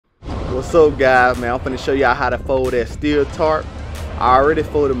What's up, guys? Man, I'm finna show y'all how to fold that steel tarp. I already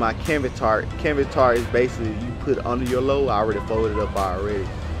folded my canvas tarp. Canvas tarp is basically you put under your load. I already folded it up already.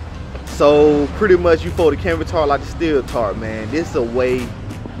 So pretty much you fold the canvas tarp like the steel tarp, man. This is a way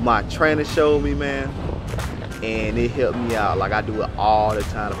my trainer showed me, man, and it helped me out. Like I do it all the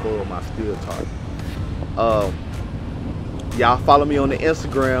time to fold my steel tarp. Y'all follow me on the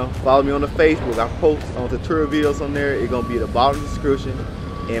Instagram, follow me on the Facebook. I post on tutorial videos on there. It's gonna be at the bottom of the description,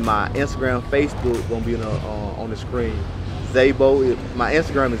 and my Instagram, Facebook gonna be on the screen. Zabo, my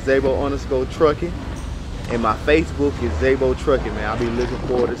Instagram is Zabo_trucking, and my Facebook is Zabo Trucking, man. I'll be looking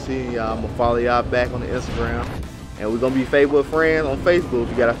forward to seeing y'all. I'm gonna follow y'all back on the Instagram, and we're gonna be Facebook friends on Facebook if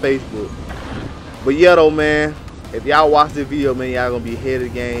you got a Facebook. But yeah, though, man, if y'all watch this video, man, y'all gonna be ahead of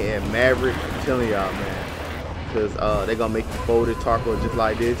the game. And Maverick, I'm telling y'all, man. Because they're gonna make you fold it tarpo just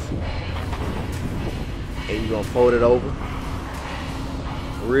like this, and you're gonna fold it over.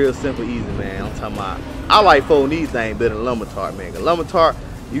 Real simple, easy, man. I'm talking about, I like folding these things better than lumber tarp, man. Cause lumber tarp,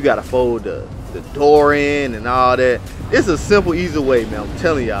 you gotta fold the door in and all that. It's a simple, easy way, man. I'm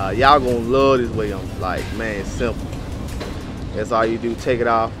telling y'all, y'all gonna love this way. I'm like, man, it's simple. That's all you do. Take it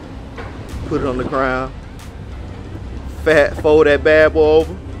off, put it on the ground, fold that bad boy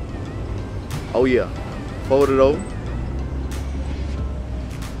over. Oh yeah. Fold it over,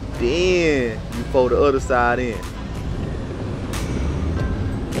 then you fold the other side in.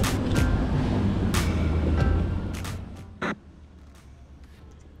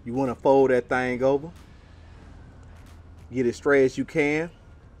 You want to fold that thing over, get it straight as you can.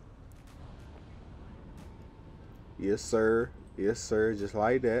 Yes sir, just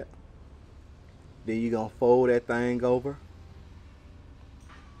like that. Then you're gonna fold that thing over.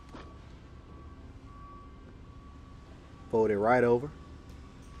 Fold it right over.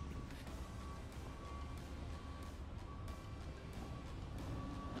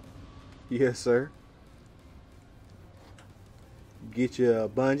 Yes, sir. Get your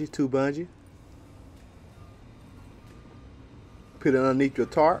bungee, 2 bungee. Put it underneath your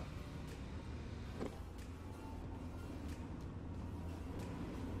tarp.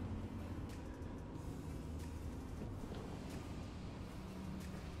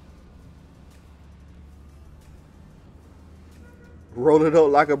 Roll it up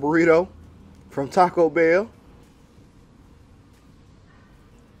like a burrito from Taco Bell.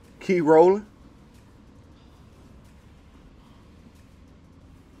 Keep rolling.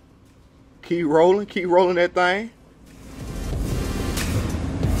 Keep rolling that thing.